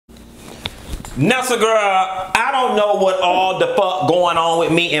Nessa girl, I don't know what all the fuck going on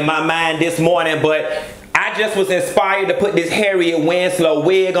with me in my mind this morning, but I just was inspired to put this Harriet Winslow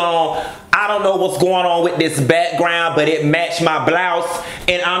wig on. I don't know what's going on with this background, but it matched my blouse,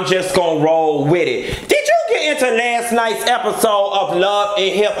 and I'm just gonna roll with it. Did you get into last night's episode of Love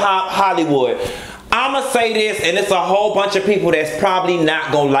and Hip Hop Hollywood? I'ma say this, and it's a whole bunch of people that's probably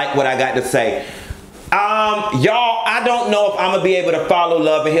not gonna like what I got to say. Y'all, I don't know if I'm gonna be able to follow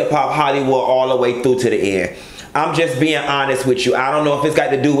Love and Hip Hop Hollywood all the way through to the end. I'm just being honest with you. I don't know if it's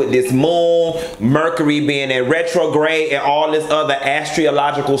got to do with this moon, Mercury being in retrograde, and all this other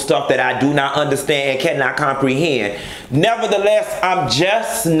astrological stuff that I do not understand and cannot comprehend. Nevertheless, I'm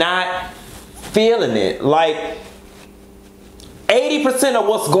just not feeling it. Like, 80% of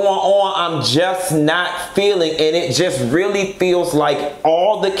what's going on, I'm just not feeling, and it just really feels like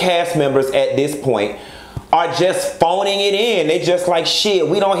all the cast members at this point are just phoning it in. They just like, shit,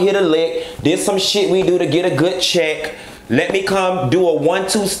 we don't hit a lick. There's some shit we do to get a good check. Let me come do a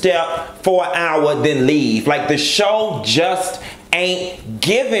 1-2 step for an hour, then leave. Like, the show just ain't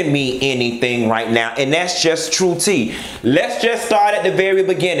giving me anything right now, and that's just true tea. Let's just start at the very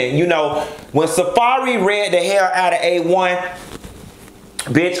beginning. You know, when Safaree read the hell out of A1,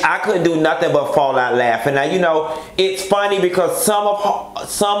 bitch, I couldn't do nothing but fall out laughing. Now, you know, it's funny because some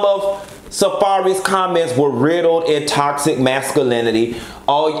of Safaree's comments were riddled in toxic masculinity.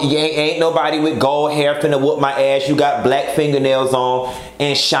 Oh, you ain't nobody with gold hair finna whoop my ass. You got black fingernails on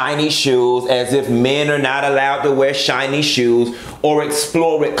and shiny shoes, as if men are not allowed to wear shiny shoes or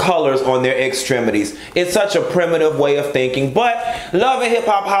explore with colors on their extremities. It's such a primitive way of thinking. But Love and Hip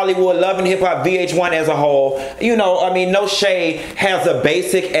Hop Hollywood, Love and Hip Hop VH1 as a whole, you know, I mean, no shade, has a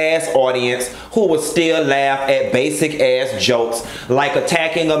basic ass audience who will still laugh at basic ass jokes like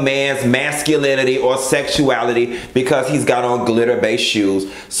attacking a man's masculinity or sexuality because he's got on glitter based shoes.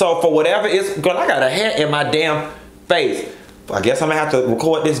 So for whatever it's, girl, I got a hair in my damn face. I guess I'm gonna have to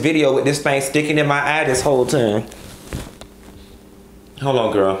record this video with this thing sticking in my eye this whole time. Hold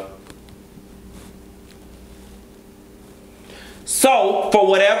on, girl. So, for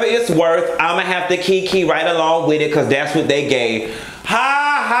whatever it's worth, I'm gonna have to kiki right along with it because that's what they gave.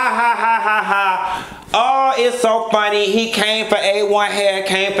 Ha, ha, ha, ha, ha, ha. Oh, it's so funny. He came for A1 hair,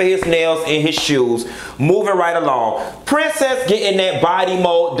 came for his nails and his shoes. Moving right along. Princess getting that body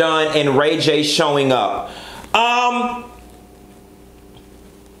mold done and Ray J showing up.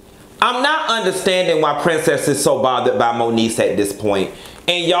 I'm not understanding why Princess is so bothered by Moniece at this point.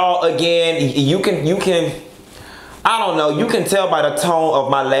 And y'all, again, you can, I don't know, you can tell by the tone of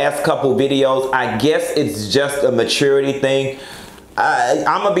my last couple videos. I guess it's just a maturity thing.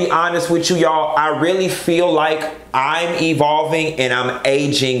 I'm gonna be honest with you, y'all. I really feel like I'm evolving and I'm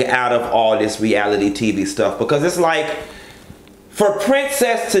aging out of all this reality TV stuff, because it's like, for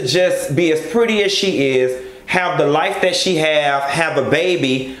Princess to just be as pretty as she is, have the life that she have a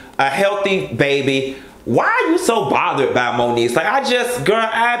baby, a healthy baby, why are you so bothered by Moniece? Like, girl,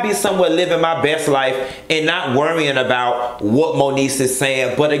 I'd be somewhere living my best life and not worrying about what Moniece is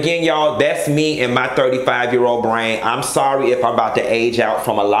saying. But again, y'all, that's me and my 35-year-old brain. I'm sorry if I'm about to age out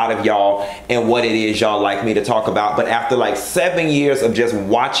from a lot of y'all and what it is y'all like me to talk about. But after like 7 years of just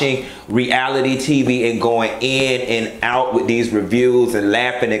watching reality TV and going in and out with these reviews and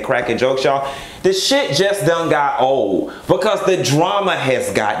laughing and cracking jokes, y'all, the shit just done got old, because the drama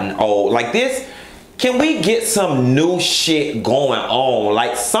has gotten old. Like this, can we get some new shit going on?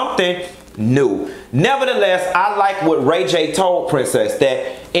 Like something new. Nevertheless, I like what Ray J told Princess,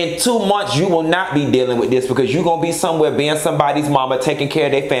 that in 2 months you will not be dealing with this because you're gonna be somewhere being somebody's mama, taking care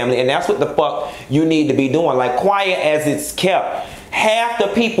of their family, and that's what the fuck you need to be doing. Like, quiet as it's kept, half the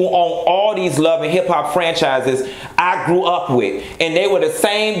people on all these Love and Hip Hop franchises I grew up with, and they were the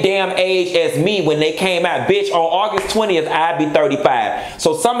same damn age as me when they came out. Bitch, on August 20th, I'd be 35.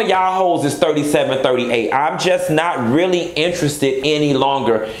 So some of y'all hoes is 37, 38. I'm just not really interested any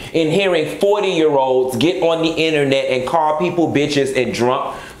longer in hearing 40-year-olds get on the internet and call people bitches and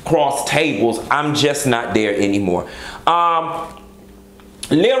drunk cross tables. I'm just not there anymore.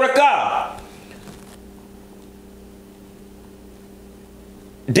 Lyrica.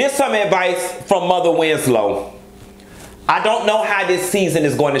 This some advice from Mother Winslow. I don't know how this season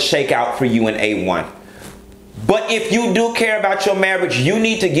is going to shake out for you in A1. But if you do care about your marriage, you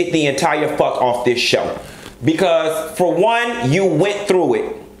need to get the entire fuck off this show. Because for one, you went through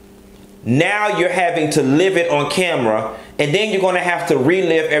it. Now you're having to live it on camera. And then you're going to have to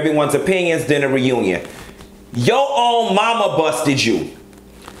relive everyone's opinions, then a reunion. Your own mama busted you.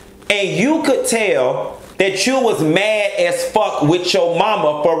 And you could tell that you was mad as fuck with your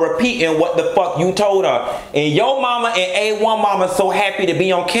mama for repeating what the fuck you told her. And your mama and A1 mama so happy to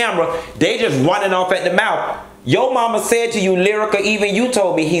be on camera, they just running off at the mouth. Your mama said to you, Lyrica, even you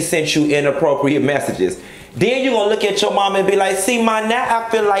told me he sent you inappropriate messages. Then you gonna look at your mama and be like, see, ma, now I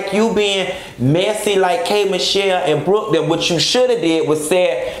feel like you being messy like K. Michelle and Brooke. Then what you should have did was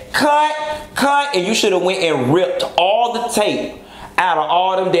said, cut, and you should have went and ripped all the tape out of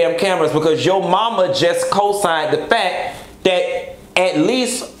all them damn cameras, because your mama just co-signed the fact that at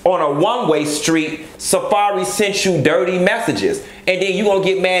least on a one-way street, Safaree sent you dirty messages. And then you gonna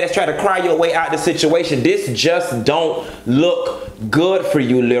get mad and try to cry your way out of the situation. This just don't look good for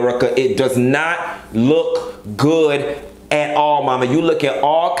you, Lyrica. It does not look good at all, mama. You look at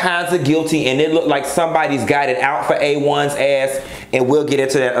all kinds of guilty, and it look like somebody's got it out for A1's ass, and we'll get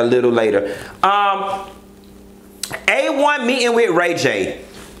into that a little later. A1 meeting with Ray J.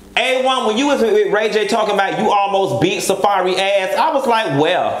 A1, when you was with Ray J talking about you almost beat Safaree ass, I was like,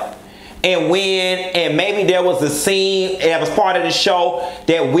 well, and when, and maybe there was a scene that was part of the show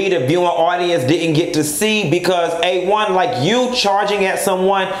that we, the viewing audience, didn't get to see, because A1, like, you charging at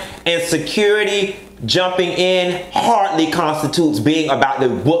someone and security jumping in hardly constitutes being about to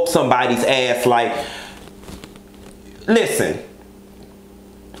whoop somebody's ass. Like, listen,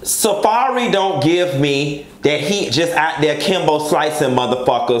 Safaree don't give me that he just out there Kimbo slicing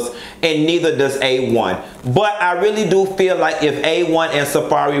motherfuckers, and neither does A1. But I really do feel like if A1 and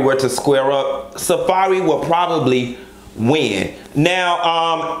Safaree were to square up, Safaree will probably win.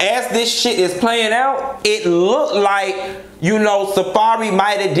 Now, as this shit is playing out, it looked like, you know, Safaree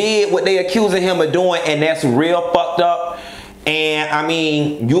might have did what they accusing him of doing, and that's real fucked up. And I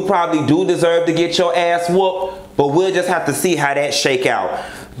mean, you probably do deserve to get your ass whooped, but we'll just have to see how that shake out.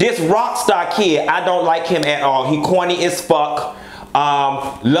 This Rockstar kid, I don't like him at all. He corny as fuck.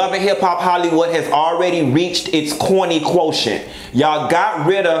 Love and Hip Hop Hollywood has already reached its corny quotient. Y'all got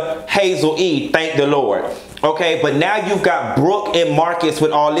rid of Hazel E, thank the Lord. Okay, but now you've got Brooke and Marcus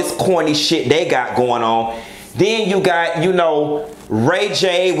with all this corny shit they got going on. Then you got, you know, Ray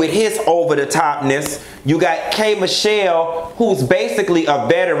J with his over-the-topness. You got K. Michelle, who's basically a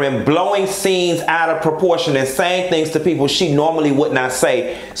veteran, blowing scenes out of proportion and saying things to people she normally would not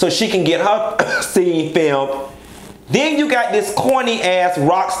say, so she can get her scene filmed. Then you got this corny ass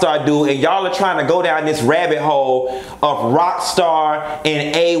Rockstar dude, and y'all are trying to go down this rabbit hole of Rockstar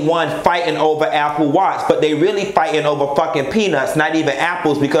and A1 fighting over Apple Watch, but they really fighting over fucking peanuts, not even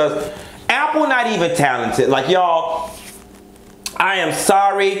apples, because Apple not even talented. Like, y'all, I am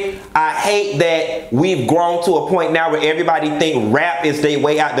sorry. I hate that we've grown to a point now where everybody think rap is their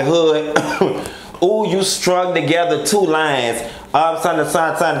way out the hood. Ooh, you strung together two lines.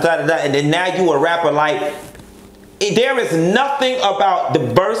 And then now you a rapper. Like, there is nothing about the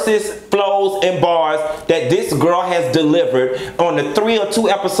verses, flows, and bars that this girl has delivered on the 3 or 2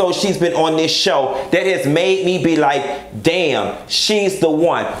 episodes she's been on this show that has made me be like, damn, she's the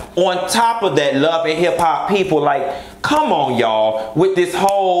one. On top of that, Love and Hip Hop people, like, come on, y'all, with this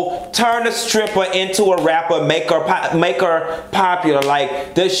whole turn a stripper into a rapper, make her popular.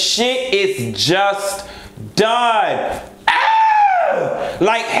 Like, the shit is just done. Ah!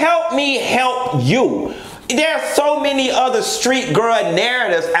 Like, help me help you. There's so many other street girl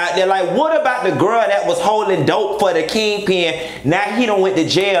narratives out there. Like, what about the girl that was holding dope for the kingpin? Now he done went to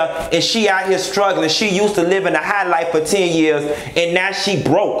jail and she out here struggling. She used to live in a high life for 10 years and now she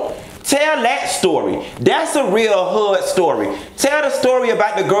broke. Tell that story. That's a real hood story. Tell the story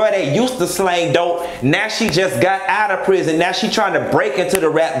about the girl that used to slang dope. Now she just got out of prison. Now she trying to break into the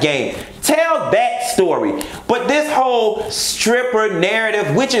rap game. Tell that story. But this whole stripper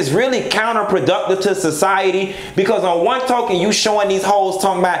narrative, which is really counterproductive to society, because on one token you showing these hoes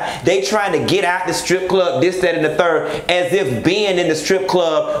talking about they trying to get out the strip club, this, that, and the third, as if being in the strip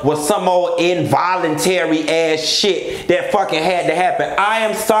club was some old involuntary ass shit that fucking had to happen. I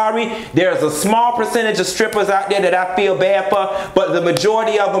am sorry. There's a small percentage of strippers out there that I feel bad for, but the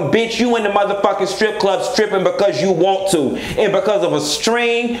majority of them, bitch, you in the motherfucking strip club stripping because you want to, and because of a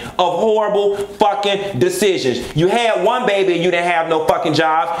string of horrible fucking decisions. You had one baby and you didn't have no fucking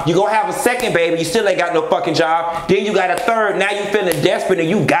job. You gonna have a second baby, you still ain't got no fucking job. Then you got a third, now you feeling desperate and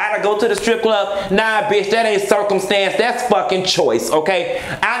you gotta go to the strip club. Nah, bitch, that ain't circumstance, that's fucking choice, okay?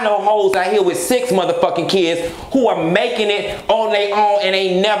 I know hoes out here with 6 motherfucking kids who are making it on their own and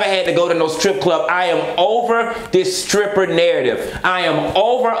ain't never had to go to no strip club. I am over this stripper narrative. I am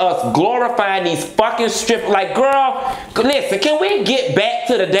over us glorifying these fucking strippers. Like, girl, listen, can we get back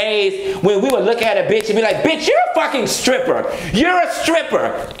to the days when we would look at a bitch and be like, bitch, you're a fucking stripper. You're a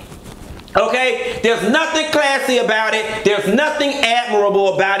stripper. Okay, there's nothing classy about it. There's nothing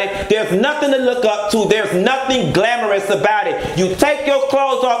admirable about it. There's nothing to look up to. There's nothing glamorous about it. You take your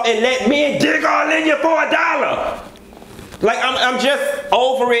clothes off and let men dig all in you for $1. Like, I'm just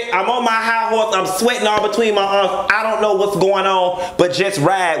over it. I'm on my high horse. I'm sweating all between my arms. I don't know what's going on, but just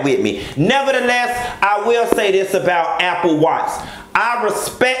ride with me. Nevertheless, I will say this about Apple Watts. I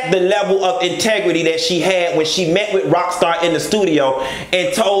respect the level of integrity that she had when she met with Rockstar in the studio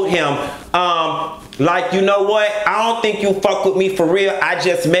and told him, like, you know what? I don't think you fuck with me for real. I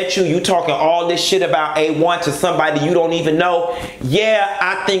just met you. You talking all this shit about A1 to somebody you don't even know. Yeah,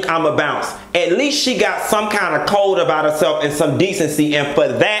 I think I'm a bounce. At least she got some kind of code about herself and some decency. And for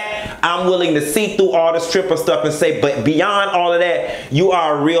that, I'm willing to see through all the stripper stuff and say, but beyond all of that, you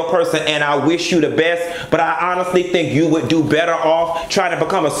are a real person and I wish you the best. But I honestly think you would do better off trying to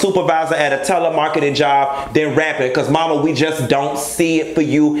become a supervisor at a telemarketing job than rapping. Because mama, we just don't see it for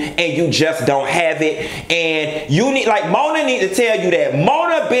you and you just don't have it. And you need, like, Mona need to tell you that.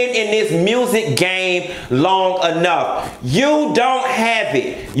 Mona been in this music game long enough. You don't have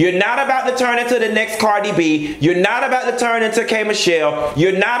it. You're not about to turn into the next Cardi B. You're not about to turn into K. Michelle.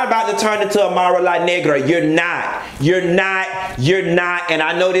 You're not about to turn into Amara La Negra. You're not. You're not. You're not. And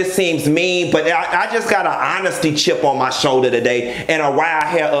I know this seems mean, but I just got an honesty chip on my shoulder today and a wild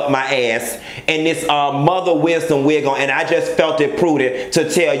hair up my ass and this mother wisdom wig on, and I just felt it prudent to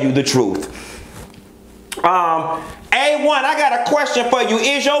tell you the truth. A1, I got a question for you.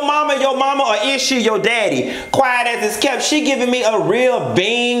 Is your mama or is she your daddy? Quiet as it's kept, she giving me a real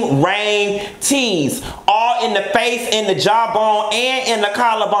bing rain tease. All in the face, in the jawbone, and in the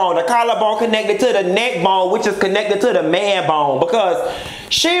collarbone. The collarbone connected to the neck bone, which is connected to the man bone, because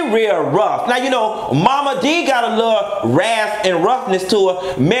she real rough. Now, you know, Mama D got a little rasp and roughness to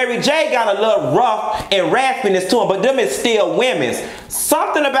her. Mary J got a little rough and raspiness to her, but them is still women's.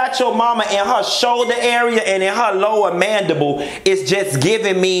 Something about your mama in her shoulder area and in her lower mandible is just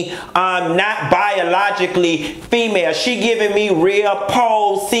giving me not biologically female. She giving me real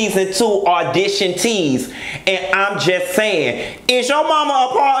Pose season 2 audition tease. And I'm just saying, is your mama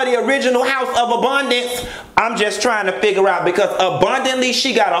a part of the original House of Abundance? I'm just trying to figure out, because abundantly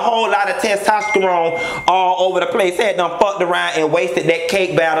she got a whole lot of testosterone all over the place. Had done fucked around and wasted that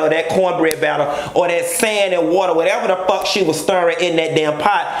cake batter, or that cornbread batter, or that sand and water, whatever the fuck she was stirring in that damn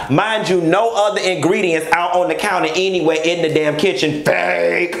pot. Mind you, no other ingredients out on the counter anyway in the damn kitchen.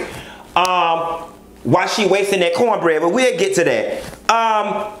 Fake. Why she wasting that cornbread? But we'll get to that.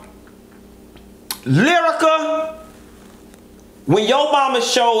 Lyrica, when your mama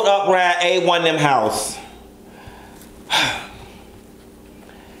showed up around A1 them house,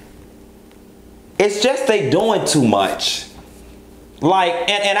 it's just they doing too much. Like,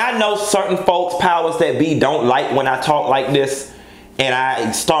 and I know certain folks, powers that be, don't like when I talk like this and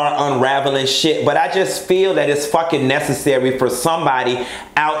I start unraveling shit, but I just feel that it's fucking necessary for somebody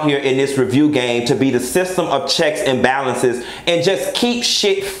out here in this review game to be the system of checks and balances and just keep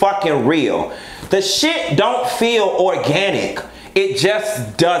shit fucking real. The shit don't feel organic. It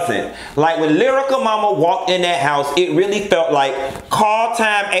just doesn't. Like when Lyrica mama walked in that house, it really felt like call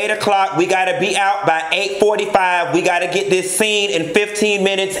time 8 o'clock. We got to be out by 8:45. We got to get this scene in 15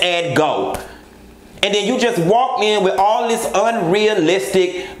 minutes and go. And then you just walk in with all this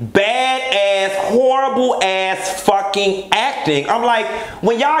unrealistic, bad-ass, horrible-ass fucking acting. I'm like,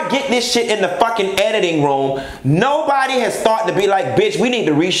 when y'all get this shit in the fucking editing room, nobody has thought to be like, bitch, we need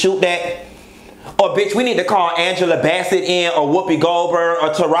to reshoot that. Or bitch, we need to call Angela Bassett in, or Whoopi Goldberg, or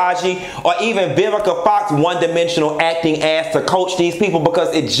Taraji, or even Vivica Fox one-dimensional acting ass to coach these people,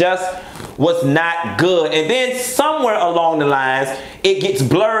 because it just was not good. And then somewhere along the lines, it gets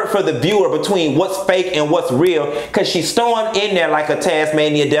blurred for the viewer between what's fake and what's real, because she's throwing in there like a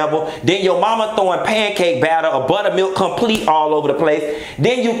Tasmanian devil. Then your mama throwing pancake batter or buttermilk complete all over the place.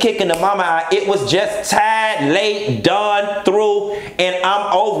 Then you kicking the mama out. It was just tired, late, done, through, and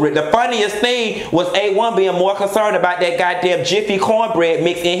I'm over it. The funniest thing was A1 being more concerned about that goddamn Jiffy cornbread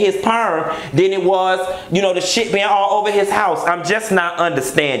mix in his perm than it was, you know, the shit being all over his house. I'm just not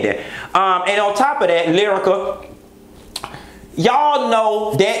understanding. And on top of that, Lyrica, y'all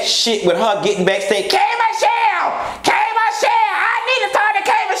know that shit with her getting backstage. K. Michelle! K. Michelle! I need to talk to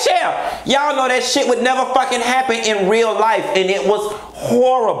K. Michelle! Y'all know that shit would never fucking happen in real life, and it was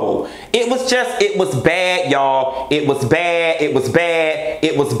horrible. It was just, it was bad, y'all. It was bad. It was bad.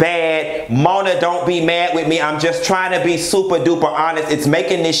 It was bad. Mona, don't be mad with me. I'm just trying to be super duper honest. It's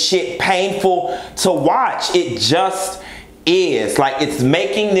making this shit painful to watch. It just is. Like, it's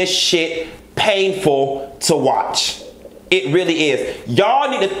making this shit painful to watch. It really is.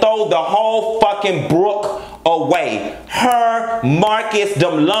 Y'all need to throw the whole fucking Brooke away. Her, Marcus,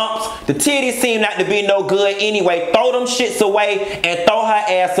 them lumps, the titties seem not to be no good anyway. Throw them shits away and throw her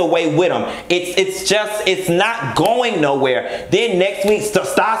ass away with them. It's not going nowhere. Then next week,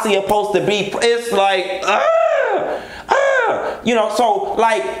 Stassi is supposed to be, it's like, you know, so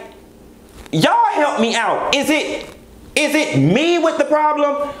like, y'all help me out. Is it me with the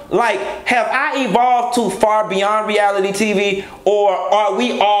problem? Like, have I evolved too far beyond reality TV? Or are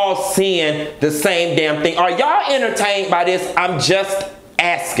we all seeing the same damn thing? Are y'all entertained by this? I'm just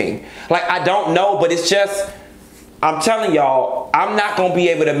asking. Like, I don't know, but it's just, I'm telling y'all, I'm not going to be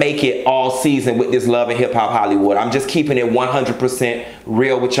able to make it all season with this Love and Hip Hop Hollywood. I'm just keeping it 100%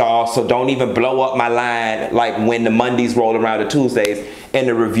 real with y'all, so don't even blow up my line like when the Mondays roll around to Tuesdays and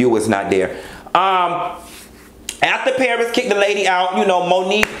the review is not there. After Paris kicked the lady out, you know,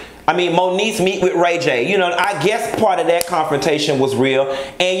 Monique's meet with Ray J. You know, I guess part of that confrontation was real.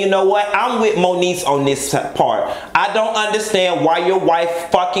 And you know what? I'm with Monique on this part. I don't understand why your wife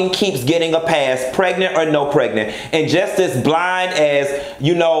fucking keeps getting a pass, pregnant or no pregnant. And just as blind as,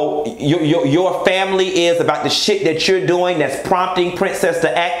 you know, your family is about the shit that you're doing that's prompting Princess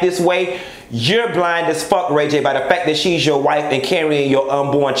to act this way, you're blind as fuck, Ray J, by the fact that she's your wife and carrying your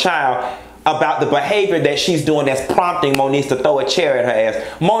unborn child, about the behavior that she's doing that's prompting Monique to throw a chair at her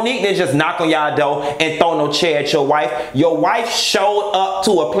ass. Monique didn't just knock on y'all door and throw no chair at your wife. Your wife showed up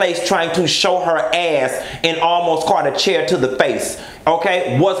to a place trying to show her ass and almost caught a chair to the face.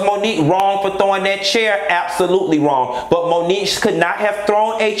 Okay, was Monique wrong for throwing that chair? Absolutely wrong. But Monique could not have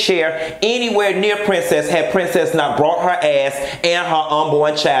thrown a chair anywhere near Princess had Princess not brought her ass and her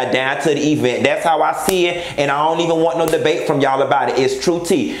unborn child down to the event. That's how I see it, and I don't even want no debate from y'all about it. It's true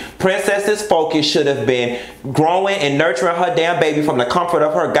tea. Princess's focus should have been growing and nurturing her damn baby from the comfort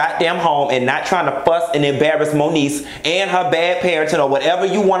of her goddamn home and not trying to fuss and embarrass Monique and her bad parenting or whatever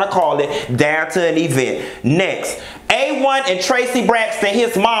you want to call it down to an event. Next, A1 and Tracy Braxton,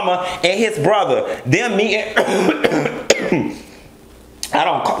 his mama and his brother, them meeting.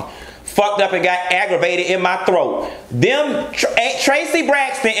 Fucked up and got aggravated in my throat. Tracy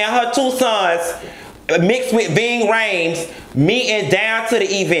Braxton and her two sons, mixed with Ving Rhames, meeting down to the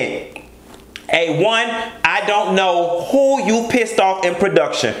event. A1, I don't know who you pissed off in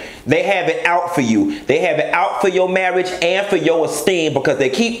production. They have it out for you. They have it out for your marriage and for your esteem because they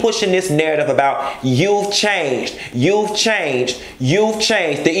keep pushing this narrative about you've changed, you've changed, you've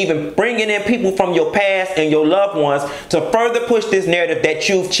changed. They're even bringing in people from your past and your loved ones to further push this narrative that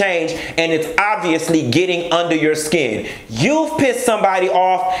you've changed, and it's obviously getting under your skin. You've pissed somebody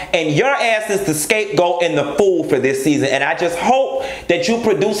off and your ass is the scapegoat and the fool for this season, and I just hope that you're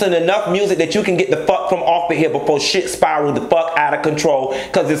producing enough music that you can get the fuck from off of here before shit spirals the fuck out of control,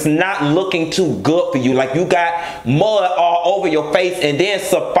 because it's not looking too good for you. Like, you got mud all over your face, and then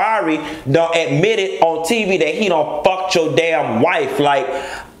Safaree done admitted on TV that he done fucked your damn wife. Like,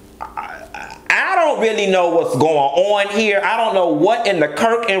 I don't really know what's going on here. I don't know what in the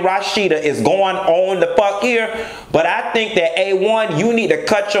Kirk and Rashida is going on the fuck here, but I think that A1, you need to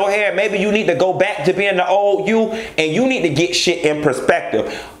cut your hair. Maybe you need to go back to being the old you, and you need to get shit in perspective.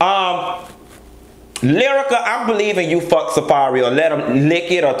 Lyrica, I'm believing you fucked Safaree or let him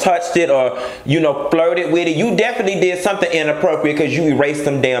lick it or touched it or, you know, flirted with it. You definitely did something inappropriate because you erased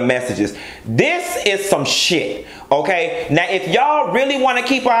them damn messages. This is some shit, okay? Now, if y'all really want to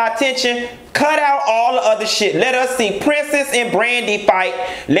keep our attention, cut out all the other shit. Let us see Princess and Brandy fight.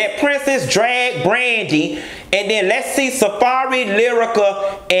 Let Princess drag Brandy. And then let's see Safaree,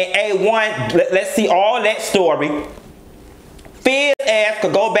 Lyrica, and A1. Let's see all that story. Fizz ass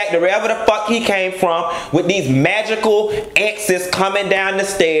could go back to wherever the fuck he came from with these magical exes coming down the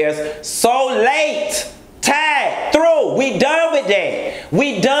stairs. So late. Tied through. We done with that.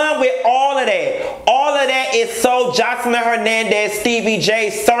 We done with all of that. All of that is so Jocelyn Hernandez, Stevie J,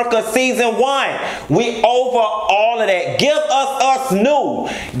 circa season 1. We over all of that. Give us new.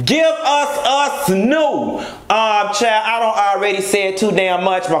 Give us new. Child, I don't already said too damn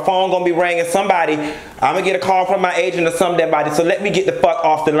much. My phone gonna be ringing. Somebody, I'm gonna get a call from my agent or somebody. So let me get the fuck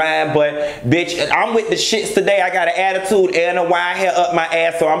off the line. But bitch, I'm with the shits today. I got an attitude and a wide hair up my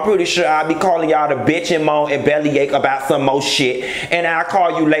ass. So I'm pretty sure I'll be calling y'all the bitch and moan and bellyache about some more shit. And I'll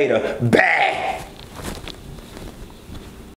call you later. Bye.